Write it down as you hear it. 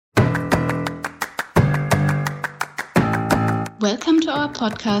Welcome to our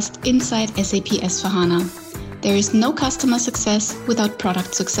podcast, Inside SAP S/4HANA. There is no customer success without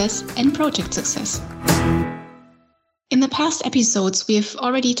product success and project success. In the past episodes, we've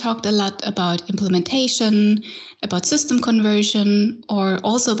already talked a lot about implementation, about system conversion, or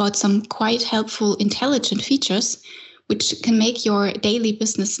also about some quite helpful intelligent features, which can make your daily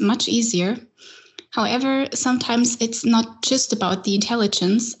business much easier. However, sometimes it's not just about the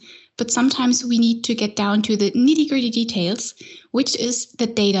intelligence, but sometimes we need to get down to the nitty-gritty details, which is the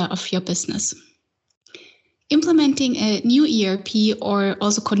data of your business. Implementing a new ERP or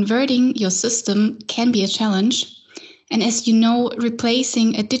also converting your system can be a challenge. And as you know,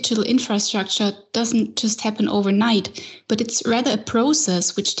 replacing a digital infrastructure doesn't just happen overnight, but it's rather a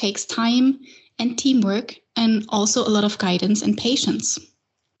process which takes time and teamwork and also a lot of guidance and patience.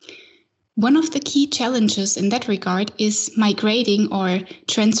 One of the key challenges in that regard is migrating or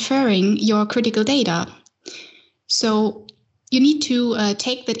transferring your critical data. So you need to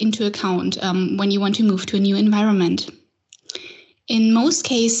take that into account when you want to move to a new environment. In most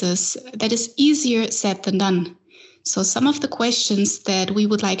cases, that is easier said than done. So some of the questions that we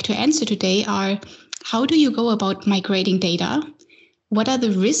would like to answer today are, how do you go about migrating data? What are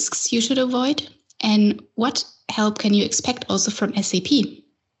the risks you should avoid? And what help can you expect also from SAP?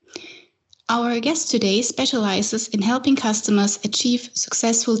 Our guest today specializes in helping customers achieve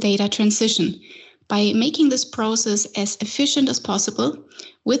successful data transition by making this process as efficient as possible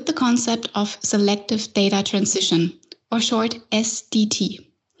with the concept of selective data transition, or short SDT.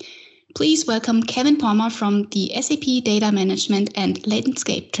 Please welcome Kevin Palmer from the SAP Data Management and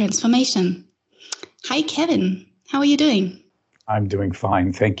Landscape Transformation. Hi, Kevin. How are you doing? I'm doing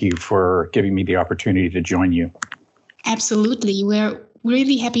fine. Thank you for giving me the opportunity to join you. Absolutely. We're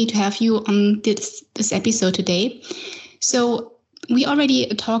really happy to have you on this episode today. So we already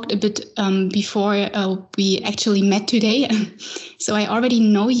talked a bit before we actually met today. So I already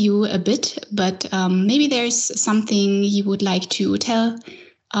know you a bit, but maybe there's something you would like to tell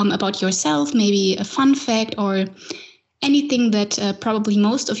about yourself, maybe a fun fact or anything that probably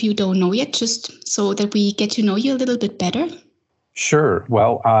most of you don't know yet, just so that we get to know you a little bit better. Sure.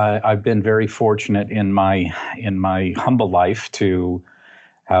 Well, I've been very fortunate in my humble life to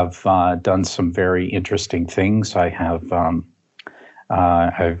have done some very interesting things. I've owned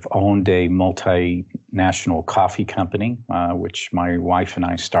a multinational coffee company, which my wife and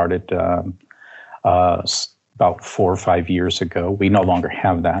I started about 4 or 5 years ago. We no longer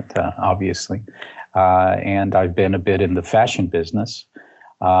have that, obviously. And I've been a bit in the fashion business.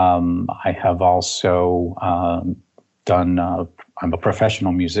 I have also I'm a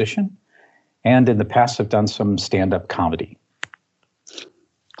professional musician. And in the past, I've done some stand-up comedy.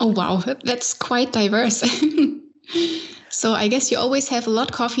 Oh, wow. That's quite diverse. So I guess you always have a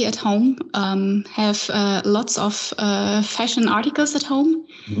lot of coffee at home, have lots of fashion articles at home,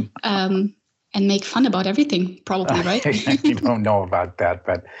 and make fun about everything, probably, right? You don't know about that,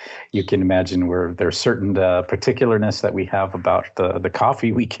 but you can imagine there's certain particularness that we have about the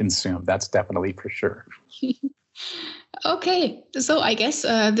coffee we consume. That's definitely for sure. Okay, so I guess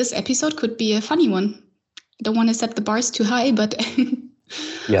this episode could be a funny one. Don't want to set the bars too high, but...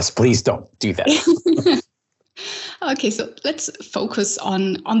 Yes, please don't do that. Okay, so let's focus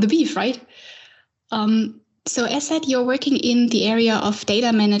on the beef, right? So as said, you're working in the area of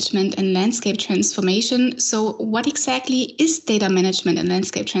data management and landscape transformation. So what exactly is data management and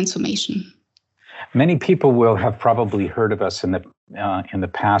landscape transformation? Many people will have probably heard of us in the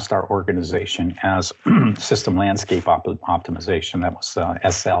past, our organization, as System Landscape Optimization. That was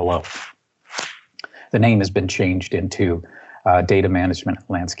SLO. The name has been changed into Data Management and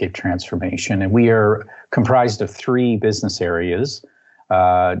Landscape Transformation. And we are comprised of 3 business areas.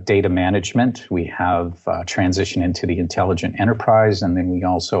 Data management, we have transition into the intelligent enterprise, and then we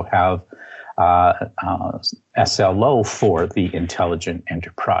also have SLO for the intelligent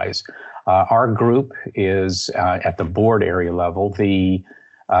enterprise. Our group is at the board area level, the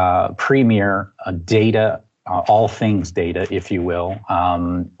premier data, all things data, if you will,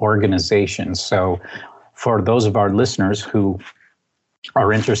 organization. So for those of our listeners who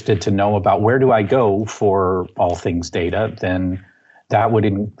are interested to know about where do I go for all things data, then that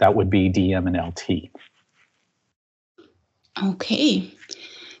would be DM and LT. Okay.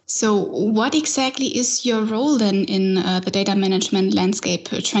 So what exactly is your role then in the data management landscape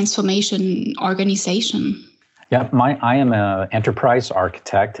transformation organization? Yeah, I am an enterprise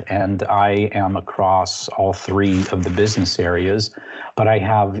architect, and I am across all 3 of the business areas, but I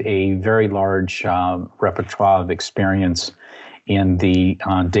have a very large repertoire of experience in the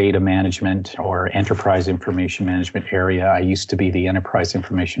data management or enterprise information management area. I used to be the enterprise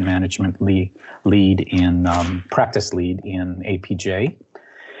information management lead in practice lead in APJ.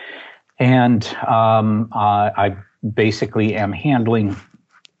 And I basically am handling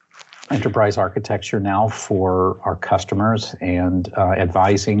enterprise architecture now for our customers and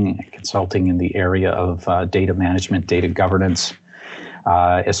advising and consulting in the area of data management, data governance,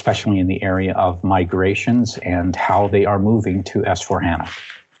 especially in the area of migrations and how they are moving to S4HANA.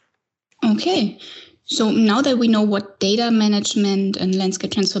 Okay. So now that we know what data management and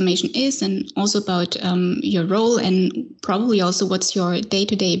landscape transformation is, and also about your role and probably also what's your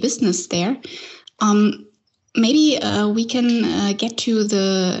day-to-day business there, maybe we can get to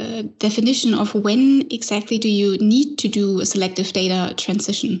the definition of when exactly do you need to do a selective data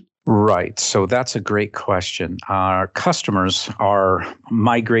transition? Right. So that's a great question. Our customers are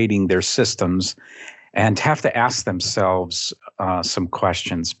migrating their systems and have to ask themselves some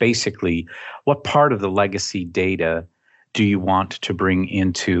questions. Basically, what part of the legacy data do you want to bring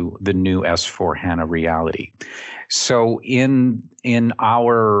into the new S4HANA reality? So in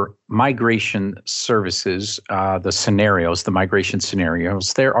our migration services, the migration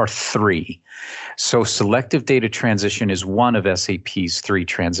scenarios, there are three. So selective data transition is one of SAP's three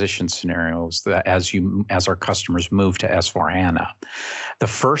transition scenarios that as our customers move to S4HANA. The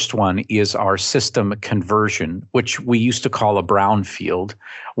first one is our system conversion, which we used to call a brownfield,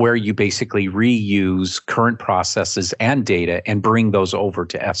 where you basically reuse current processes and data and bring those over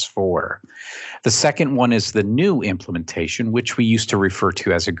to S4. The second one is the new implementation, which we used to refer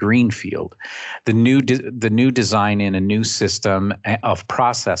to as a greenfield. The new design in a new system of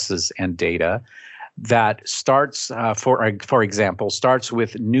processes and data that starts, for example, starts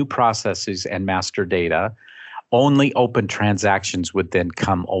with new processes and master data. Only open transactions would then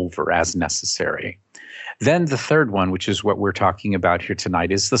come over as necessary. Then the third one, which is what we're talking about here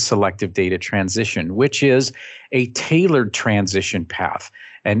tonight, is the selective data transition, which is a tailored transition path.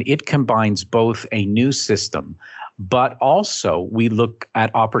 And it combines both a new system, but also we look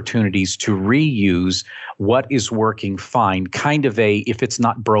at opportunities to reuse what is working fine, kind of if it's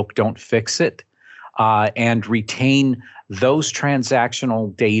not broke, don't fix it, and retain those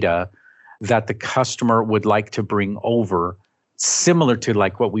transactional data that the customer would like to bring over, similar to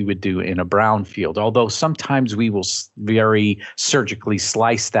like what we would do in a brownfield. Although sometimes we will very surgically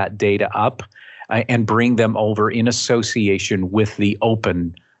slice that data up and bring them over in association with the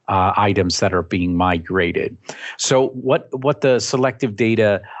open items that are being migrated. So what the selective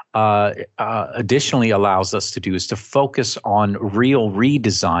data additionally allows us to do is to focus on real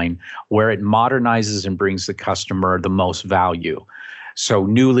redesign where it modernizes and brings the customer the most value. So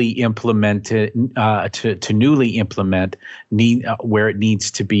newly implemented to newly implement where it needs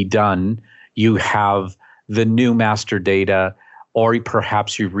to be done, you have the new master data, or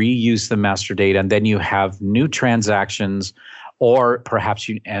perhaps you reuse the master data, and then you have new transactions, or perhaps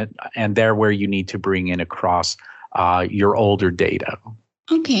and there where you need to bring in across your older data.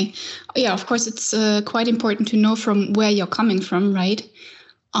 Okay. Yeah, of course, it's quite important to know from where you're coming from, right?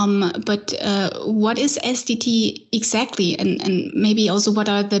 But what is SDT exactly? And maybe also what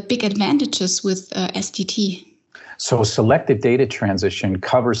are the big advantages with SDT? So selective data transition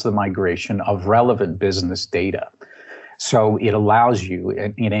covers the migration of relevant business data. So it allows you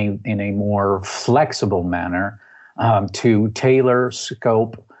in a more flexible manner to tailor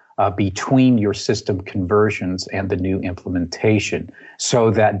scope between your system conversions and the new implementation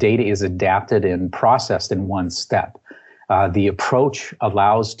so that data is adapted and processed in one step. The approach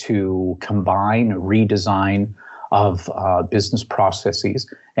allows to combine redesign of business processes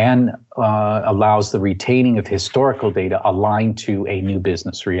and allows the retaining of historical data aligned to a new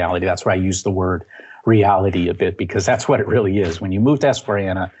business reality. That's why I use the word reality a bit, because that's what it really is. When you move to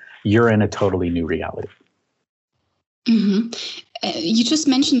S4HANA, you're in a totally new reality. Mm-hmm. You just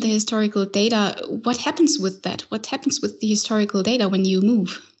mentioned the historical data. What happens with that? What happens with the historical data when you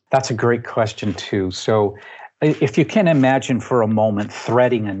move? That's a great question, too. So if you can imagine for a moment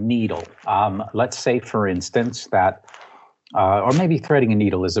threading a needle, let's say, for instance, that, or maybe threading a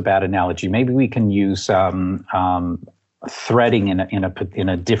needle is a bad analogy. Maybe we can use threading in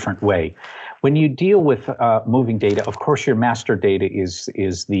a different way. When you deal with moving data, of course, your master data is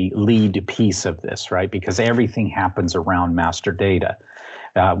the lead piece of this, right? Because everything happens around master data.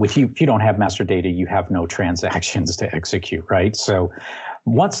 If you don't have master data, you have no transactions to execute, right? So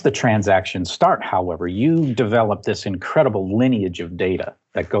once the transactions start, however, you develop this incredible lineage of data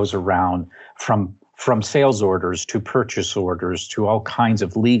that goes around from from sales orders to purchase orders to all kinds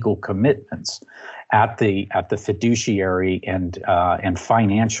of legal commitments at the fiduciary and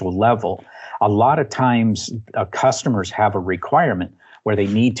financial level. A lot of times customers have a requirement where they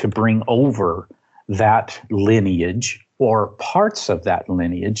need to bring over that lineage or parts of that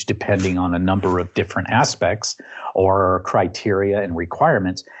lineage, depending on a number of different aspects or criteria and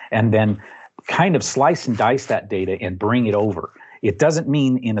requirements, and then kind of slice and dice that data and bring it over. It doesn't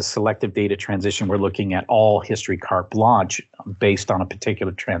mean in a selective data transition we're looking at all history carte blanche based on a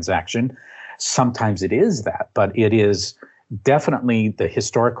particular transaction. Sometimes it is that, but it is definitely the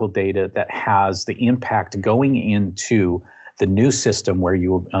historical data that has the impact going into the new system where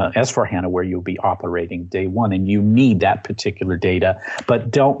you S/4HANA, where you'll be operating day one, and you need that particular data,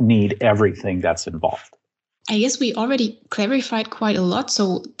 but don't need everything that's involved. I guess we already clarified quite a lot.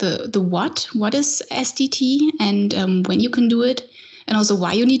 So the what is SDT, and when you can do it, and also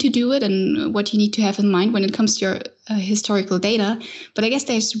why you need to do it, and what you need to have in mind when it comes to your historical data. But I guess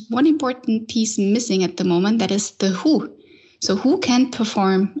there's one important piece missing at the moment, that is the who. So who can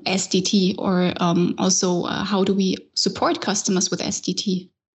perform SDT, or also how do we support customers with SDT?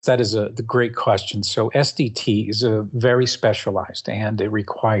 That is the great question. So SDT is a very specialized, and it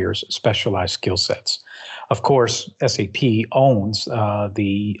requires specialized skill sets. Of course, SAP owns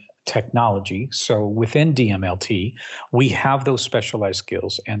the technology. So within DMLT, we have those specialized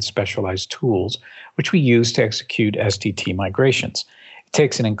skills and specialized tools, which we use to execute SDT migrations. It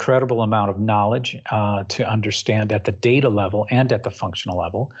takes an incredible amount of knowledge to understand at the data level and at the functional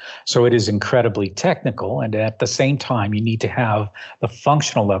level. So it is incredibly technical, and at the same time, you need to have the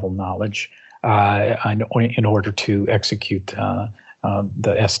functional level knowledge in order to execute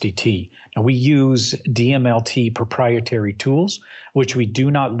the SDT. Now, we use DMLT proprietary tools, which we do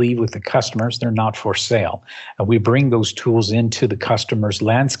not leave with the customers. They're not for sale. We bring those tools into the customer's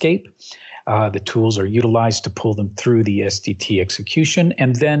landscape. The tools are utilized to pull them through the SDT execution,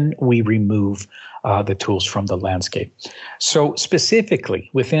 and then we remove the tools from the landscape. So specifically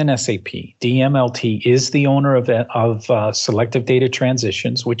within SAP, DMLT is the owner of selective data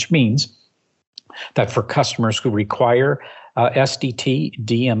transitions, which means that for customers who require SDT,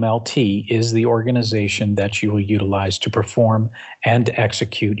 DMLT is the organization that you will utilize to perform and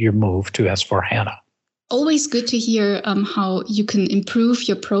execute your move to S/4HANA. Always good to hear how you can improve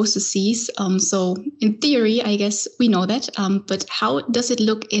your processes. So in theory, I guess we know that, but how does it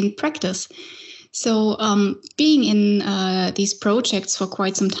look in practice? So being in these projects for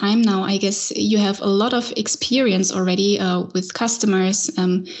quite some time now, I guess you have a lot of experience already with customers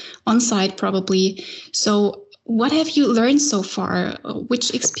on site probably. So what have you learned so far?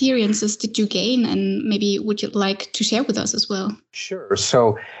 Which experiences did you gain? And maybe would you like to share with us as well? Sure.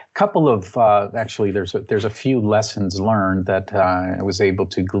 So a couple of, actually, there's a few lessons learned that I was able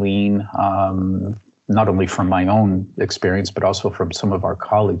to glean, not only from my own experience, but also from some of our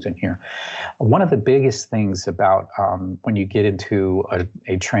colleagues in here. One of the biggest things about when you get into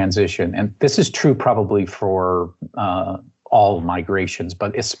a transition, and this is true probably for all migrations,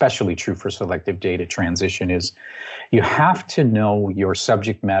 but especially true for selective data transition, is you have to know your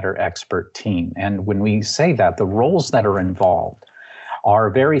subject matter expert team. And when we say that, the roles that are involved are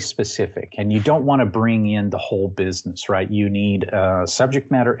very specific, and you don't want to bring in the whole business, right? You need subject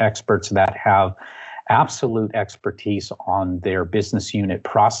matter experts that have absolute expertise on their business unit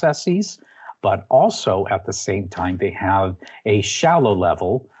processes, but also at the same time, they have a shallow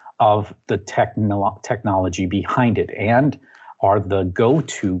level of the technology behind it, and are the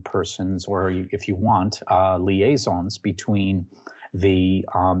go-to persons, or if you want, liaisons between the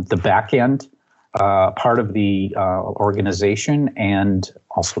back end part of the organization and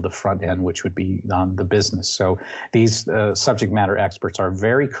also the front end, which would be the business. So these subject matter experts are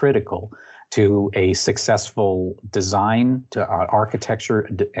very critical to a successful design, to architecture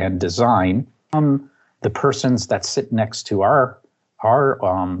and design. The persons that sit next to our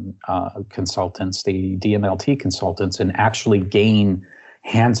consultants, the DMLT consultants, and actually gain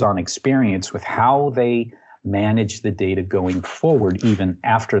hands-on experience with how they manage the data going forward, even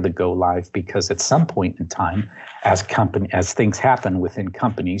after the go live, because at some point in time, as things happen within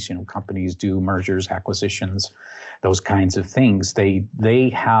companies, companies do mergers, acquisitions, those kinds of things, they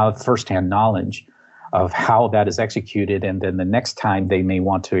have firsthand knowledge of how that is executed, and then the next time they may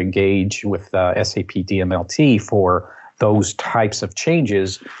want to engage with SAP DMLT for those types of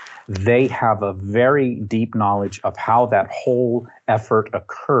changes, they have a very deep knowledge of how that whole effort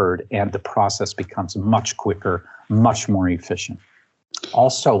occurred, and the process becomes much quicker, much more efficient.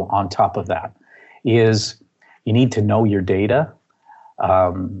 Also, on top of that, is you need to know your data.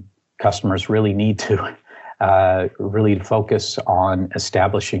 Customers really need to really focus on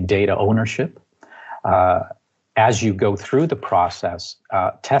establishing data ownership. as you go through the process,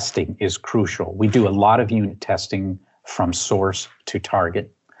 testing is crucial. We do a lot of unit testing from source to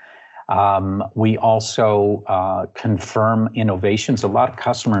target. We also confirm innovations. A lot of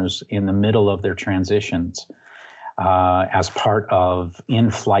customers in the middle of their transitions, as part of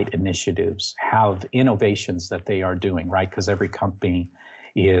in-flight initiatives, have innovations that they are doing, right? Because every company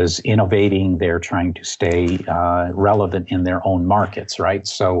is innovating. They're trying to stay relevant in their own markets, right?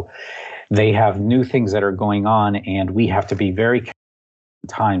 So they have new things that are going on, and we have to be very careful at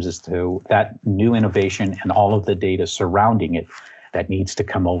times as to that new innovation and all of the data surrounding it that needs to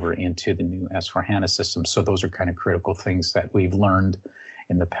come over into the new S/4HANA system. So those are kind of critical things that we've learned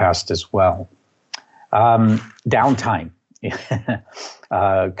in the past as well. Downtime.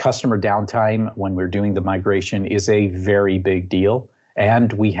 Customer downtime when we're doing the migration is a very big deal.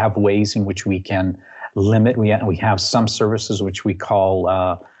 And we have ways in which we can limit. We have some services which we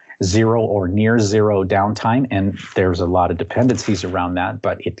call zero or near zero downtime. And there's a lot of dependencies around that,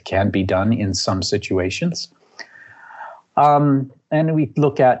 but it can be done in some situations. And we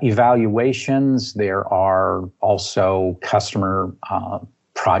look at evaluations. There are also customer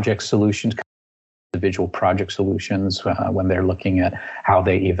project solutions, individual project solutions when they're looking at how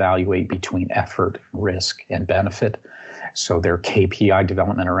they evaluate between effort, risk, and benefit. So their KPI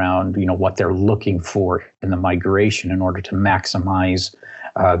development around, what they're looking for in the migration in order to maximize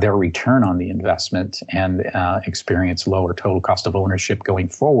their return on the investment and experience lower total cost of ownership going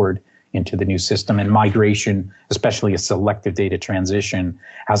forward into the new system. And migration, especially a selective data transition,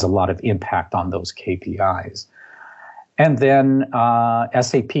 has a lot of impact on those KPIs. And then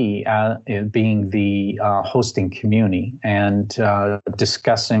SAP being the hosting community and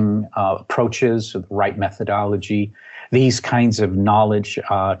discussing approaches, the right methodology, these kinds of knowledge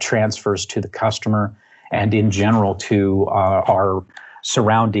transfers to the customer and in general to our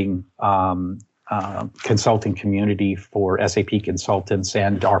surrounding consulting community for SAP consultants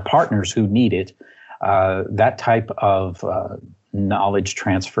and our partners who need it. That type of knowledge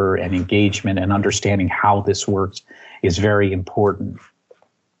transfer and engagement and understanding how this works is very important.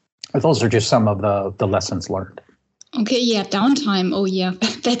 Those are just some of the lessons learned. Okay, yeah, downtime. Oh, yeah,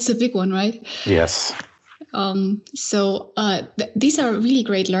 that's a big one, right? Yes. These are really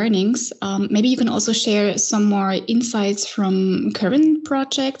great learnings. Maybe you can also share some more insights from current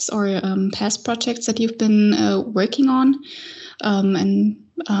projects or past projects that you've been working on,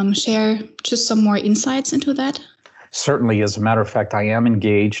 and share just some more insights into that. Certainly. As a matter of fact, I am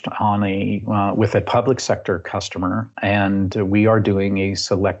engaged on with a public sector customer, and we are doing a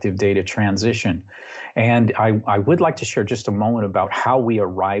selective data transition. And I would like to share just a moment about how we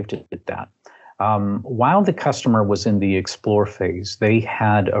arrived at that. While the customer was in the explore phase, they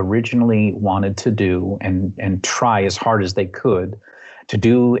had originally wanted to do and try as hard as they could to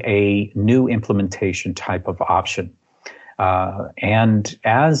do a new implementation type of option. And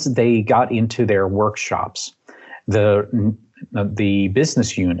as they got into their workshops, the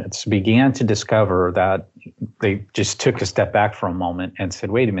business units began to discover that they just took a step back for a moment and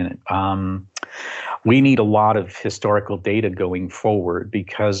said, wait a minute, we need a lot of historical data going forward,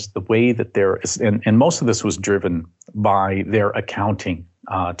 because the way that there is, and most of this was driven by their accounting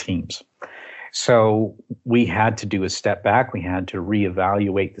teams. So we had to do a step back. We had to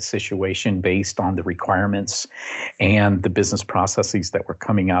reevaluate the situation based on the requirements and the business processes that were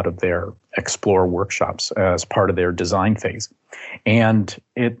coming out of their Explore workshops as part of their design phase. And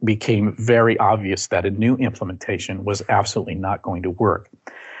it became very obvious that a new implementation was absolutely not going to work.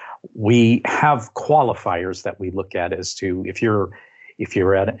 We have qualifiers that we look at as to if you're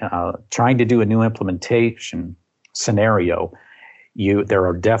at trying to do a new implementation scenario, there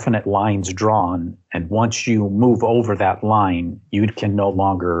are definite lines drawn, and once you move over that line, you can no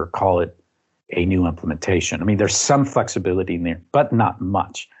longer call it a new implementation. I mean, there's some flexibility in there, but not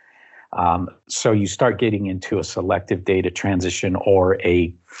much. So you start getting into a selective data transition or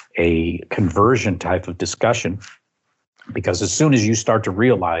a conversion type of discussion, because as soon as you start to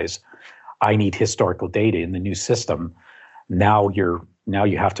realize I need historical data in the new system, now you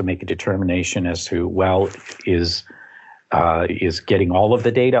have to make a determination as to, well, is getting all of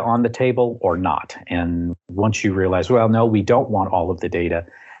the data on the table or not? And once you realize, well, no, we don't want all of the data,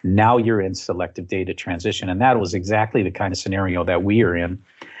 now you're in selective data transition. And that was exactly the kind of scenario that we are in.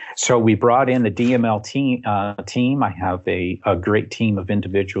 So we brought in the DML team. I have a great team of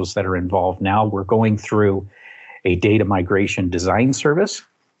individuals that are involved now. We're going through a data migration design service,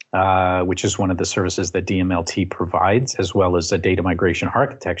 which is one of the services that DMLT provides, as well as a data migration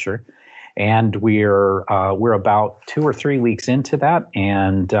architecture. And we're about 2 or 3 weeks into that,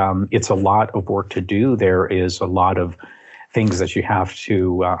 and it's a lot of work to do. There is a lot of things that you have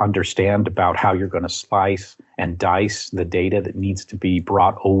to understand about how you're going to slice and dice the data that needs to be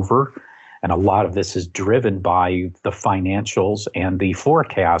brought over. And a lot of this is driven by the financials and the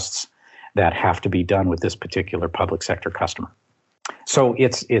forecasts that have to be done with this particular public sector customer. So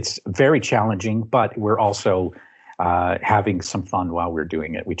it's very challenging, but we're also having some fun while we're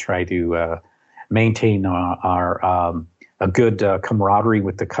doing it. We try to maintain our a good camaraderie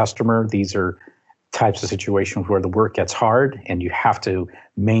with the customer. These are types of situations where the work gets hard and you have to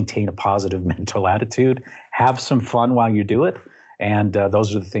maintain a positive mental attitude, have some fun while you do it. And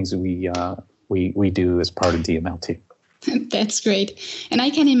those are the things that we do as part of DMLT. That's great. And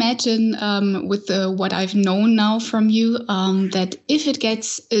I can imagine with what I've known now from you, that if it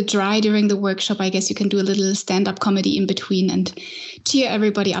gets dry during the workshop, I guess you can do a little stand-up comedy in between and cheer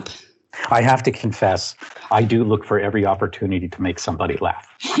everybody up. I have to confess, I do look for every opportunity to make somebody laugh.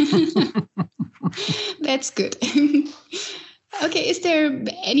 That's good. Okay, is there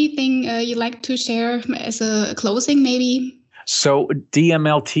anything you'd like to share as a closing, maybe? So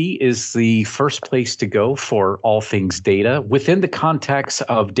DMLT is the first place to go for all things data within the context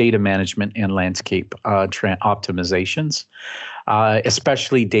of data management and landscape optimizations,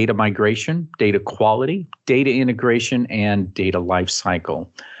 especially data migration, data quality, data integration, and data lifecycle.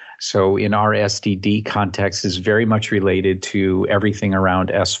 So in our SDD context is very much related to everything around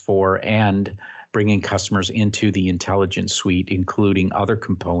S4 and bringing customers into the intelligence suite, including other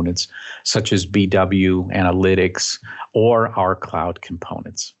components such as BW, analytics, or our cloud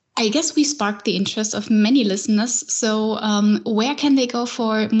components. I guess we sparked the interest of many listeners. So where can they go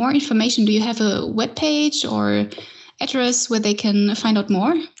for more information? Do you have a webpage or address where they can find out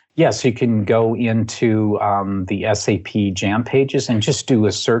more? Yes, you can go into the SAP Jam pages and just do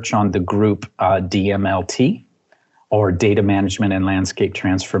a search on the group DMLT or Data Management and Landscape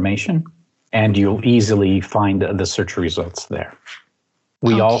Transformation, and you'll easily find the search results there.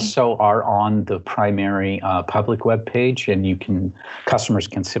 We also are on the primary public web page, and customers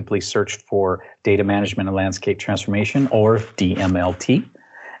can simply search for Data Management and Landscape Transformation or DMLT,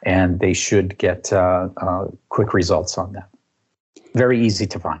 and they should get quick results on that. Very easy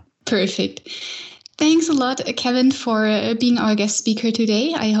to find. Perfect. Thanks a lot, Kevin, for being our guest speaker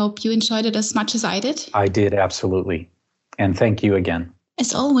today. I hope you enjoyed it as much as I did. I did, absolutely. And thank you again.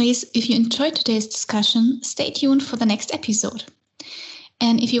 As always, if you enjoyed today's discussion, stay tuned for the next episode.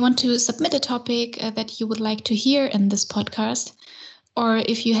 And if you want to submit a topic that you would like to hear in this podcast, or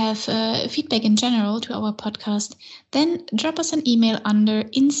if you have feedback in general to our podcast, then drop us an email under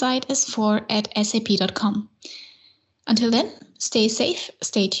insiders4@sap.com. Until then, stay safe,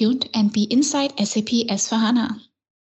 stay tuned, and be inside SAP S4HANA.